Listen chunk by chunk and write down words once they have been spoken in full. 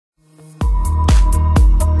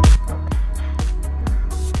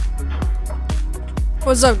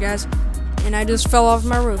What's up, guys? And I just fell off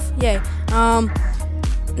my roof. Yay.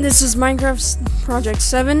 This is Minecraft Project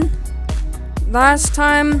 7. Last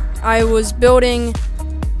time I was building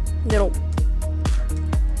a little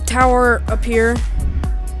tower up here,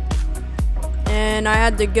 and I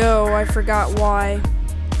had to go. I forgot why.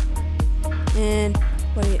 And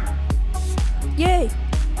wait. Yay!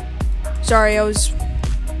 Sorry, I was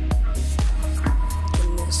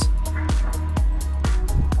doing this.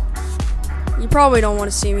 You probably don't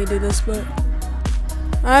want to see me do this, but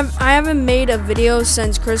I haven't made a video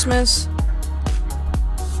since Christmas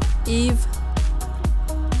Eve.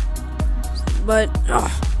 But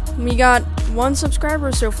we got 1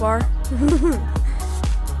 subscriber so far.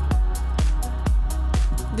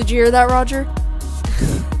 Did you hear that, Roger?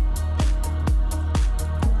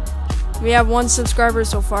 We have 1 subscriber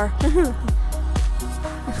so far.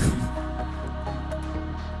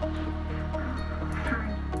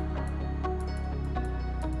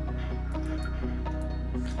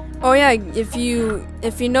 Oh yeah, if you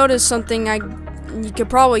notice something, you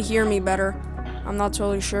could probably hear me better. I'm not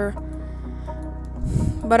totally sure.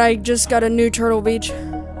 But I just got a new Turtle Beach.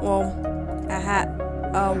 Well,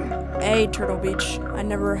 a Turtle Beach. I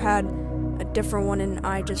never had a different one, and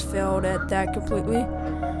I just failed at that completely. Up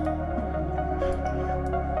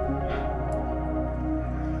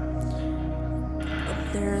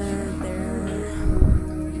there.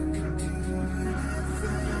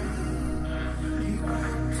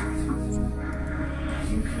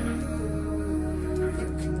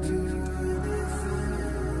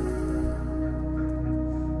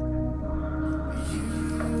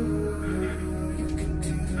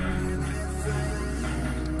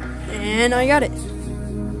 And I got it.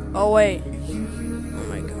 Oh wait. Oh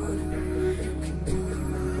my god.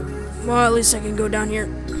 Well, at least I can go down here.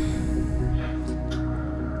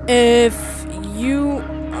 If you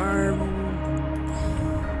are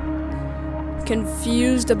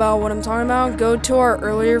confused about what I'm talking about, go to our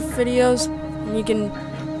earlier videos and you can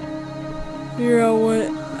figure out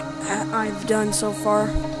what I've done so far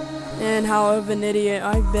and how of an idiot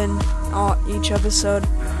I've been on each episode.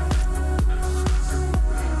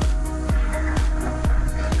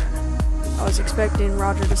 I was expecting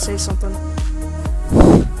Roger to say something.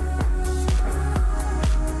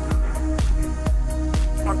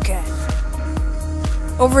 Okay.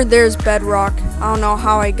 Over there's bedrock. I don't know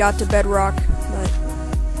how I got to bedrock, but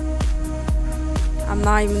I'm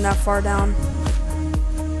not even that far down.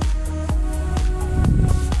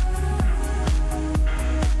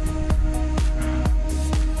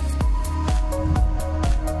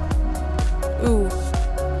 Ooh.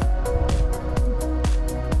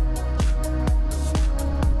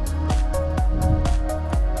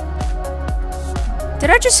 Did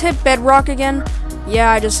I just hit bedrock again?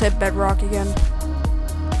 Yeah, I just hit bedrock again.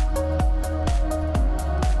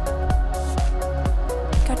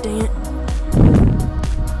 God dang it.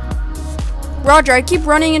 Roger, I keep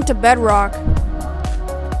running into bedrock.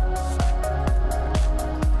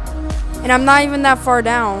 And I'm not even that far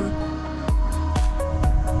down.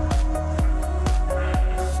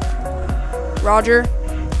 Roger.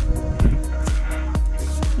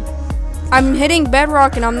 I'm hitting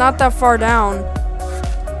bedrock and I'm not that far down.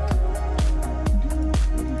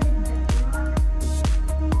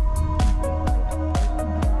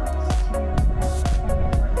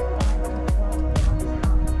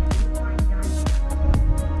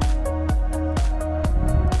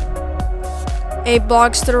 Eight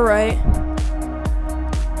blocks to the right.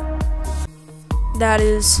 That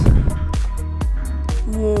is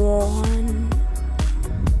 1,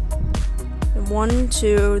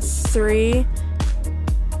 2, 3,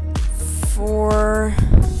 4,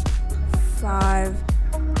 5,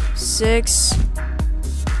 6,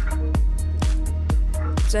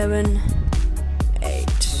 7,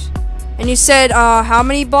 8. And you said how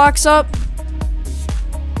many blocks up?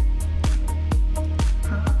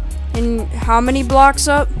 And how many blocks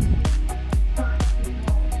up?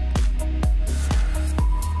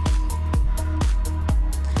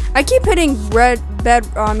 I keep hitting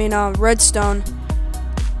redstone.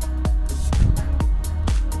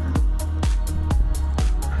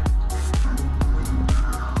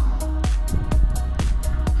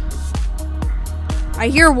 I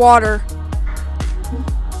hear water.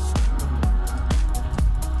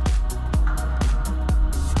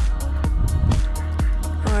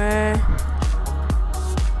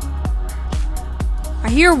 I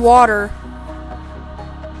hear water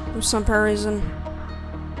for some reason.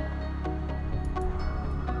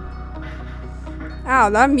 Ow,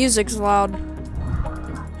 that music's loud.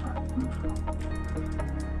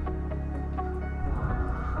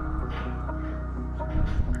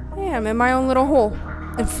 Yeah, I'm in my own little hole.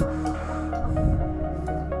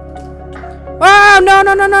 Oh, no,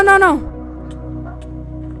 no, no, no, no, no.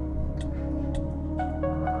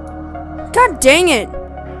 God dang it.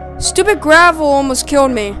 Stupid gravel almost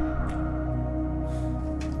killed me.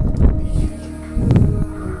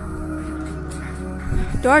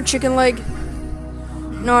 Do I have a chicken leg?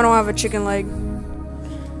 No, I don't have a chicken leg.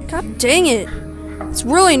 God dang it. It's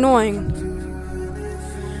really annoying.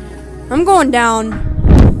 I'm going down.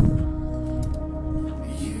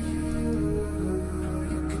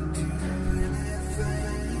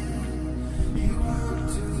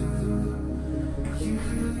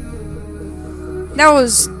 That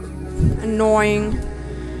was annoying.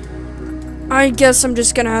 I guess I'm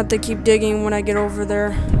just gonna have to keep digging when I get over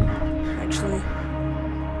there.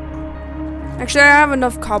 Actually, I have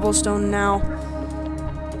enough cobblestone now.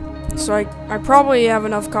 So I probably have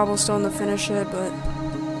enough cobblestone to finish it, but...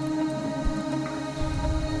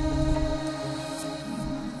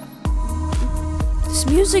 This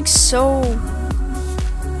music's so...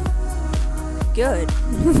 good.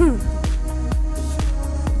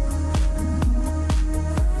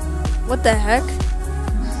 What the heck?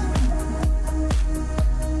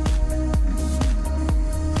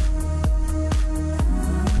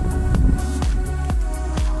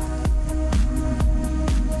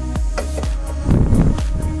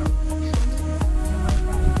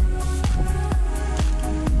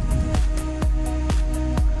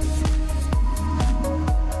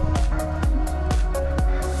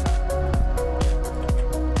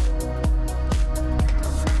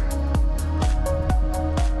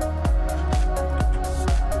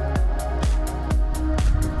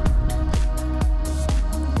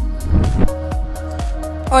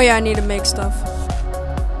 Oh yeah, I need to make stuff.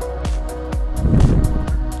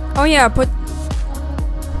 Oh yeah,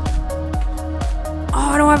 Oh,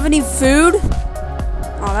 I don't have any food?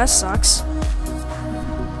 Oh, that sucks.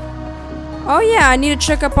 Oh yeah, I need to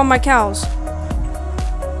check up on my cows.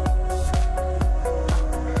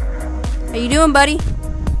 How you doing, buddy?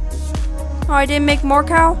 Oh, I didn't make more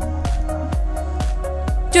cow?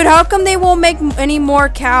 Dude, how come they won't make any more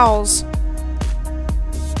cows?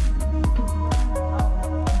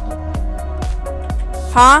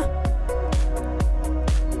 Huh?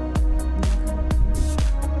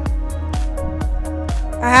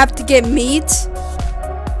 I have to get meat?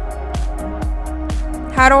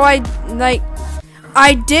 How do I, like...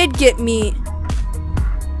 I did get meat.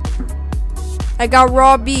 I got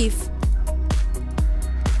raw beef.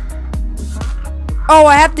 Oh,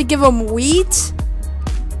 I have to give them wheat?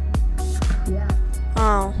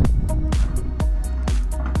 Oh.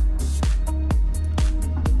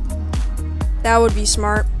 That would be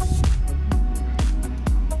smart.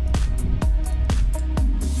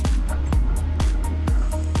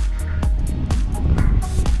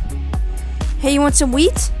 Hey, you want some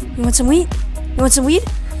wheat? You want some wheat? You want some wheat?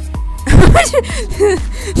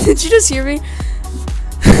 Did you just hear me?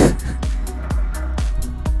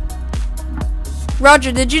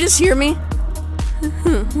 Roger, did you just hear me?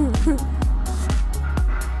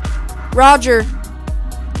 Roger.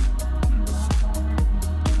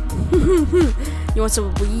 You want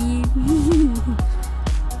some weed?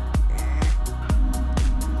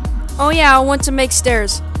 Oh yeah, I want to make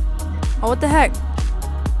stairs. Oh, what the heck?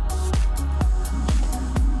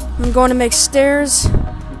 I'm going to make stairs.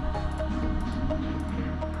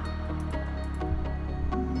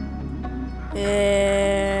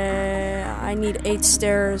 I need 8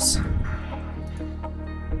 stairs.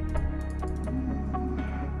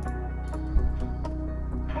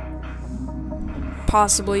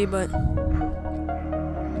 Possibly, but...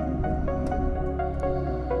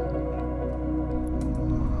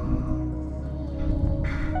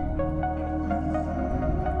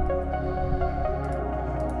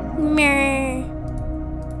 Meh.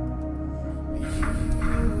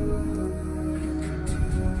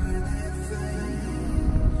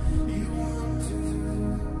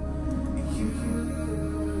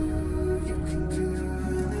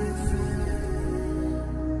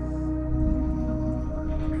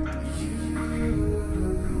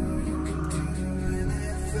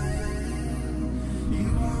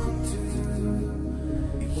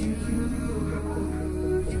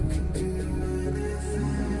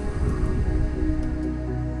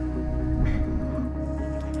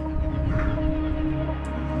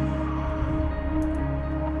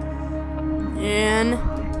 And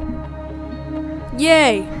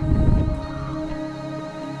yay!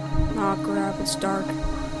 Oh crap, it's dark.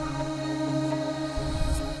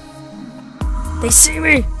 They see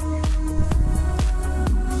me!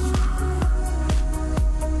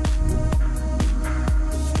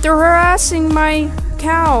 They're harassing my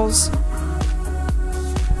cows.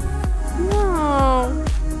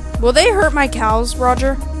 Will they hurt my cows,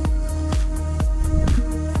 Roger?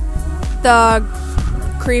 The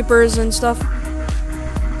creepers and stuff.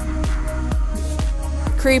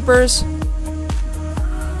 Creepers.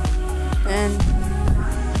 And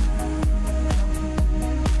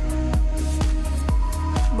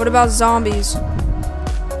what about zombies?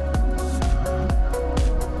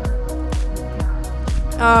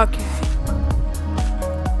 Okay.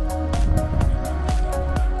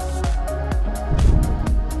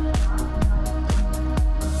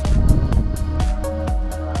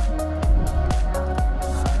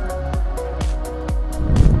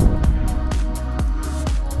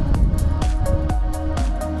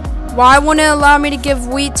 Why wouldn't it allow me to give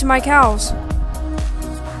wheat to my cows?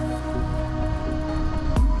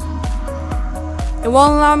 It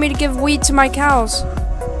won't allow me to give wheat to my cows.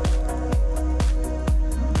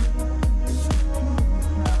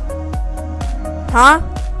 Huh?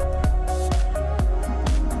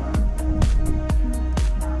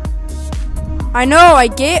 I know,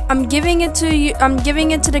 I'm giving it to you, I'm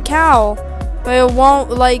giving it to the cow, but it won't,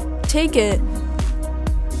 like, take it.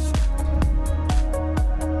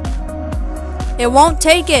 It won't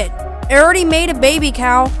take it. It already made a baby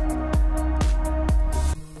cow.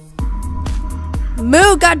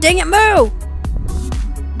 Moo, god dang it, moo!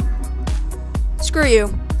 Screw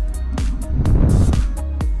you.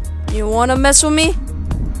 You wanna mess with me?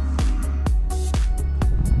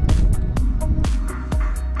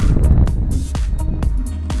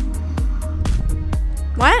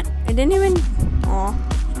 What? I didn't even... Aw.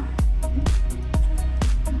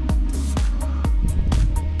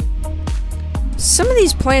 Some of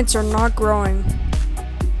these plants are not growing.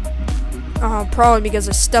 Probably because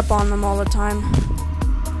I step on them all the time.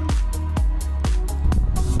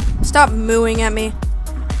 Stop mooing at me.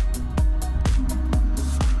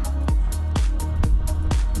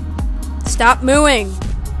 Stop mooing.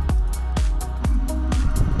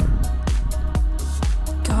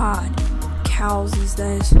 God, cows these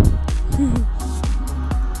days.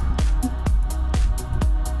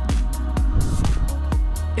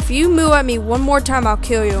 If you moo at me one more time, I'll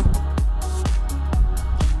kill you.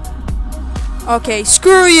 Okay,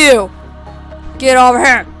 screw you! Get over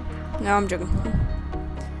here! No, I'm joking.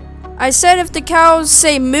 I said if the cows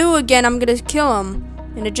say moo again, I'm gonna kill them.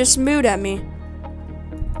 And it just mooed at me.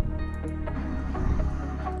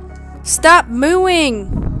 Stop mooing!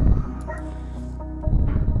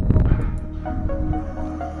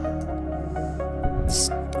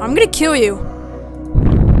 I'm gonna kill you.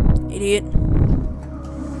 Idiot.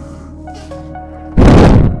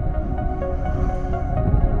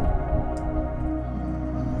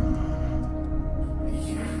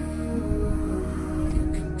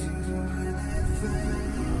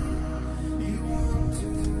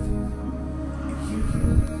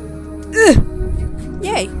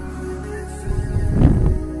 Yay.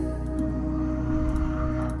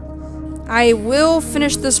 I will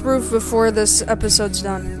finish this roof before this episode's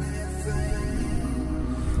done.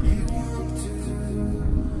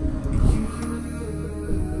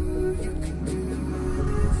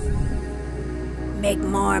 Make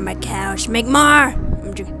more, my couch. Make more!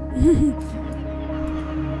 I'm joking.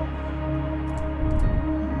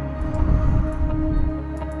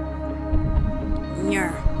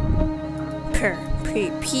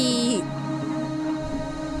 Pee.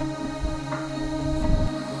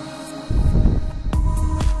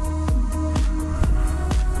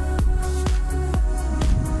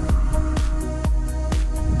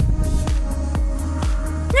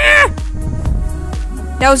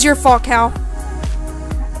 That was your fault, cow.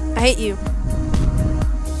 I hate you.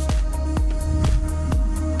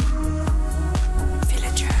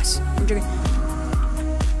 Villagers. I'm joking.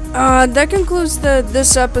 That concludes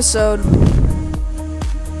this episode.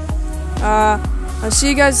 I'll see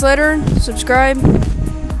you guys later. Subscribe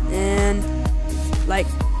and like.